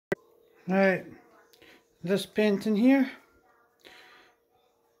Right, this painting here,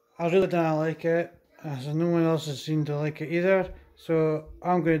 I really don't like it, as no one else has seemed to like it either, so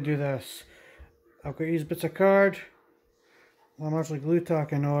I'm going to do this. I've got these bits of card, I'm actually glue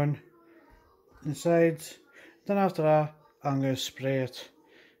tacking on the sides, then after that I'm going to spray it,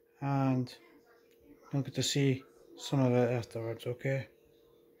 and you'll get to see some of it afterwards, okay?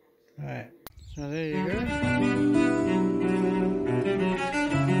 Right, so there you go.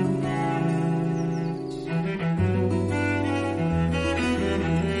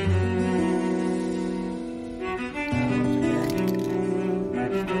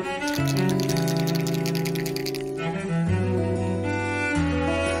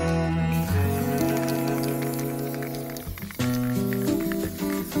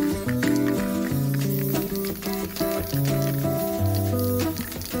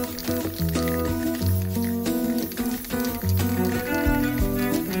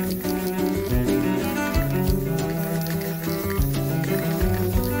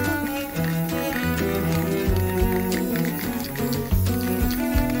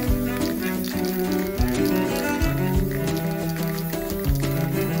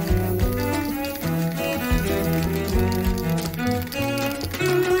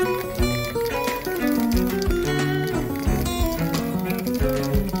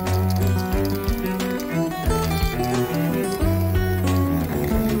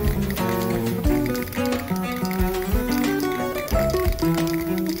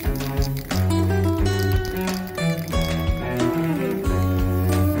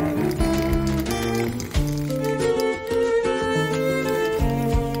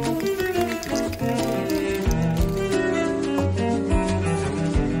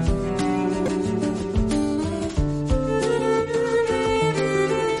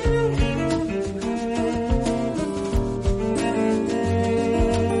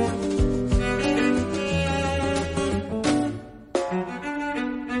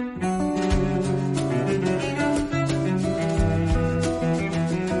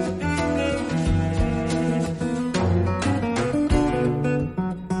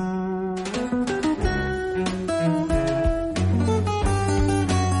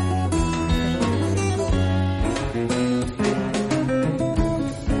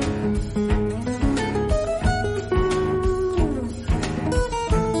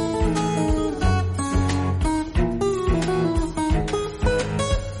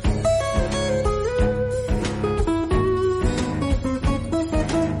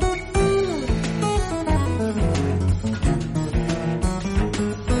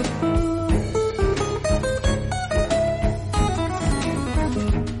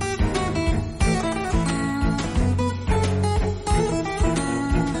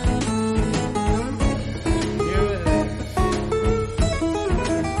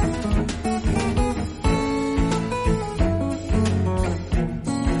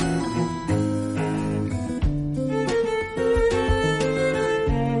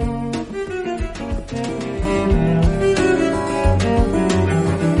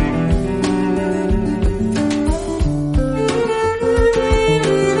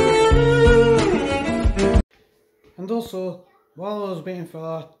 And also, while I was waiting for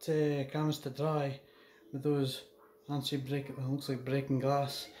that canvas to dry, with those fancy looks like breaking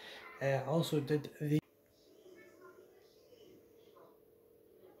glass, I also did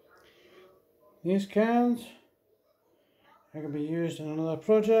these cans. Are going to be used in another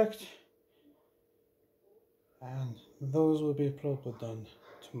project, and those will be probably done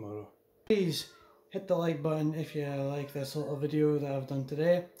tomorrow. Please hit the like button if you like this little video that I've done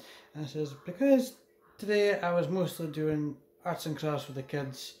today. And this is because today I was mostly doing arts and crafts with the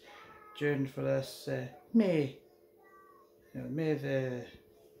kids during for this May the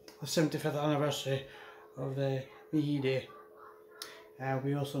 75th anniversary of the Mihi Day.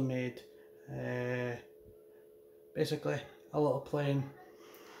 We also made basically a little plane.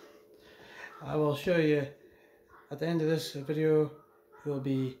 I will show you at the end of this video. There will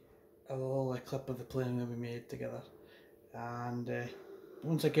be a little clip of the plane that we made together. And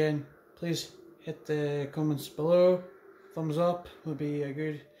once again, please hit the comments below. Thumbs up would be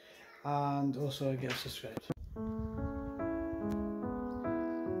good, and also get subscribed.